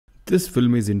This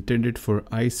film is intended for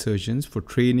eye surgeons for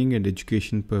training and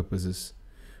education purposes.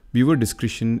 Viewer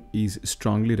discretion is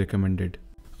strongly recommended.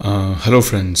 Hello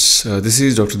friends, this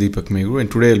is Dr. Deepak Megur,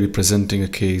 and today I'll be presenting a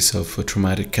case of a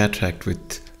traumatic cataract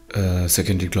with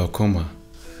secondary glaucoma.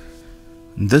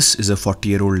 This is a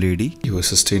 40-year-old lady. She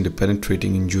sustained a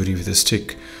penetrating injury with a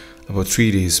stick about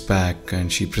 3 days back,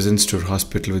 and she presents to her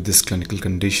hospital with this clinical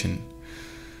condition.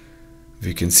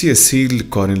 We can see a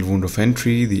sealed corneal wound of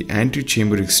entry, the anterior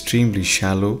chamber extremely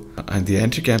shallow, and the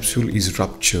anterior capsule is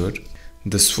ruptured.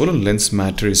 The swollen lens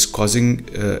matter is causing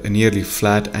a nearly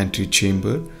flat anterior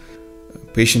chamber.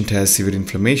 Patient has severe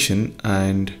inflammation,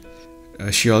 and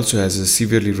she also has a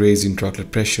severely raised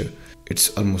intraocular pressure. It's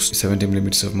almost 70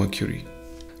 millimeters of mercury.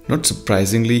 Not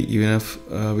surprisingly, even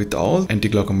with all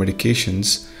anti-glaucoma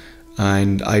medications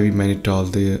and IV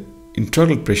mannitol, the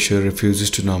intraocular pressure refuses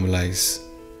to normalize.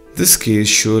 This case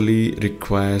surely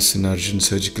requires an urgent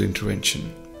surgical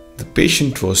intervention. The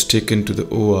patient was taken to the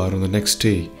OR on the next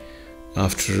day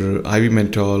after IV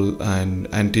mannitol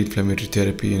and anti-inflammatory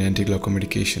therapy and anti-glaucoma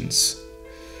medications.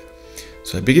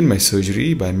 So I begin my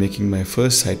surgery by making my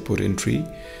first side port entry.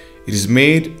 It is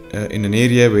made in an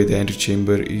area where the anterior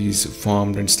chamber is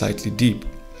formed and slightly deep.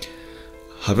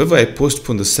 However, I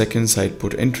postponed the second side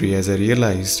port entry as I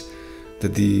realized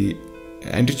that the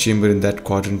anterior chamber in that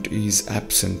quadrant is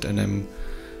absent, and I'm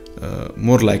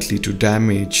more likely to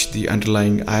damage the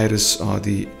underlying iris or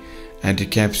the anterior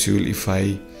capsule if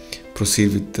I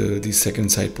proceed with the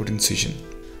second side port incision.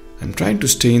 I'm trying to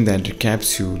stain the anterior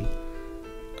capsule,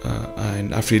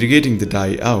 and after irrigating the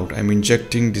dye out, I'm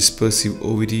injecting dispersive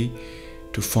OVD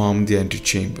to form the anterior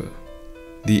chamber.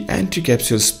 The anterior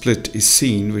capsule split is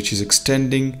seen, which is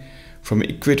extending from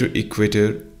equator to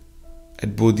equator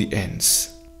at both the ends.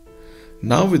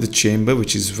 Now with the chamber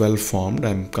which is well formed,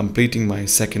 I'm completing my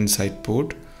second side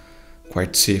port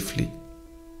quite safely.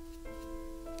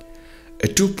 A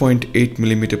 2.8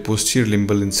 mm posterior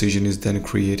limbal incision is then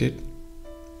created.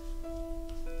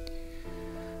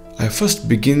 I first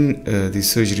begin the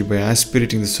surgery by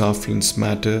aspirating the soft lens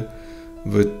matter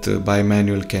with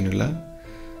bimanual cannula.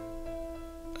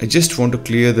 I just want to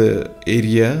clear the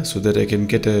area so that I can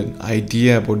get an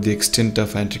idea about the extent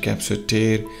of anterior capsular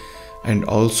tear and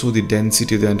also the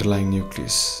density of the underlying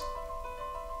nucleus.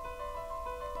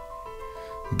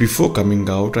 Before coming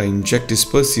out, I inject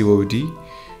dispersive OVD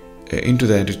into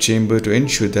the anterior chamber to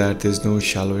ensure that there is no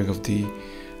shallowing of the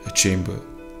chamber.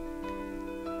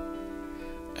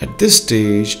 At this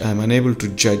stage, I am unable to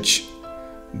judge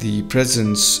the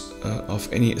presence of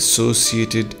any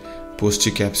associated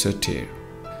posterior capsular tear.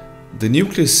 The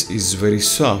nucleus is very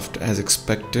soft as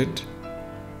expected,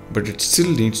 but it still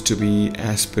needs to be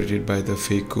aspirated by the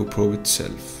phaco probe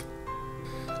itself.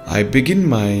 I begin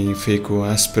my phaco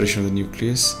aspiration of the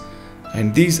nucleus,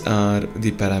 and these are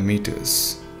the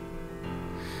parameters.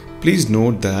 Please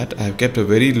note that I have kept a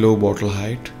very low bottle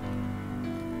height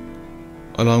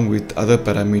along with other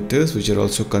parameters which are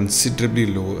also considerably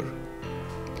lower.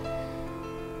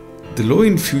 The low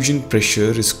infusion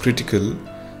pressure is critical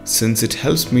since it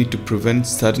helps me to prevent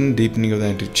sudden deepening of the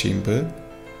anterior chamber,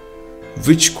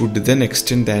 which could then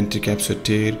extend the anterior capsular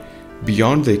tear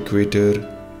beyond the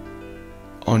equator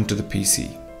onto the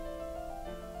PC.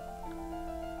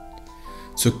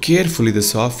 So carefully the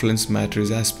soft lens matter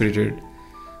is aspirated,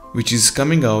 which is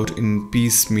coming out in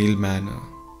piecemeal manner.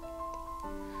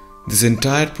 This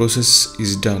entire process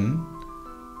is done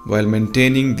while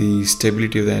maintaining the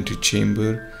stability of the anterior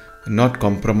chamber and not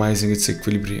compromising its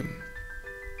equilibrium.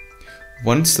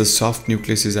 Once the soft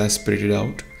nucleus is aspirated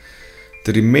out,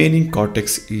 the remaining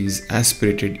cortex is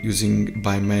aspirated using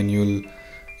bimanual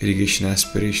irrigation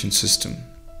aspiration system.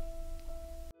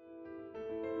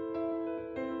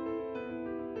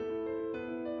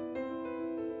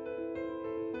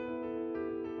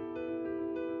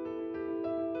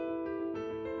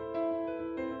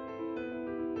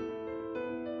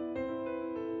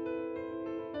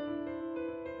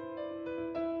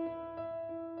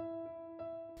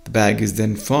 The bag is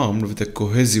then formed with a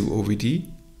cohesive OVD.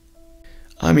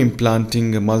 I'm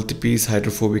implanting a multi-piece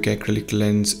hydrophobic acrylic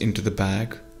lens into the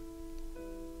bag.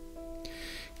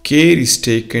 Care is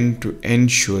taken to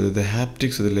ensure that the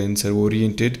haptics of the lens are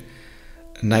oriented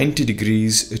 90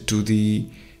 degrees to the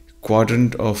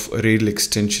quadrant of radial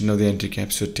extension of the anterior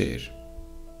capsular tear.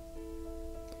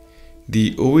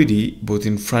 The OVD both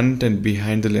in front and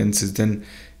behind the lens is then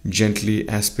gently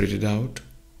aspirated out,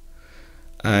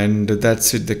 and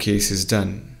that's it, the case is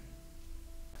done.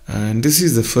 And this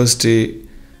is the first day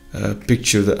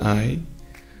picture of the eye.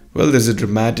 Well, there's a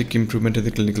dramatic improvement in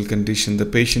the clinical condition. The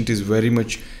patient is very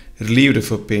much relieved of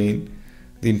her pain,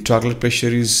 The intraocular pressure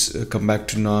is come back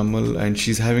to normal, and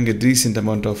she's having a decent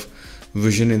amount of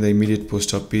vision in the immediate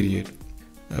post-op period.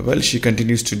 She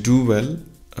continues to do well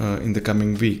in the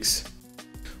coming weeks.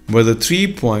 But the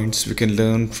 3 points we can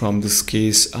learn from this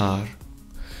case are: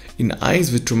 in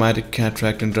eyes with traumatic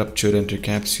cataract and ruptured anterior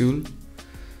capsule,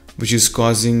 which is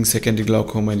causing secondary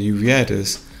glaucoma and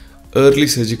uveitis, early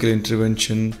surgical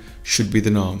intervention should be the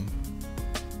norm.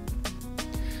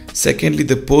 Secondly,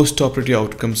 the post-operative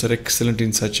outcomes are excellent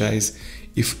in such eyes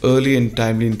if early and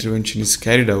timely intervention is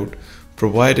carried out,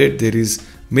 provided there is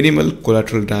minimal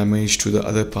collateral damage to the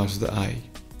other parts of the eye.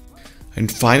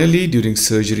 And finally, during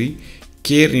surgery,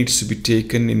 care needs to be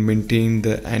taken in maintaining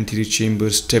the anterior chamber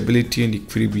stability and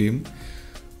equilibrium,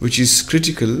 which is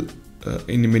critical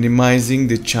in minimizing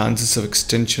the chances of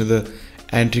extension of the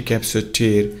anterior capsular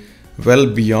tear well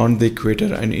beyond the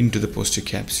equator and into the posterior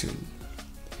capsule.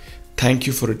 Thank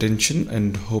you for attention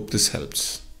and hope this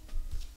helps.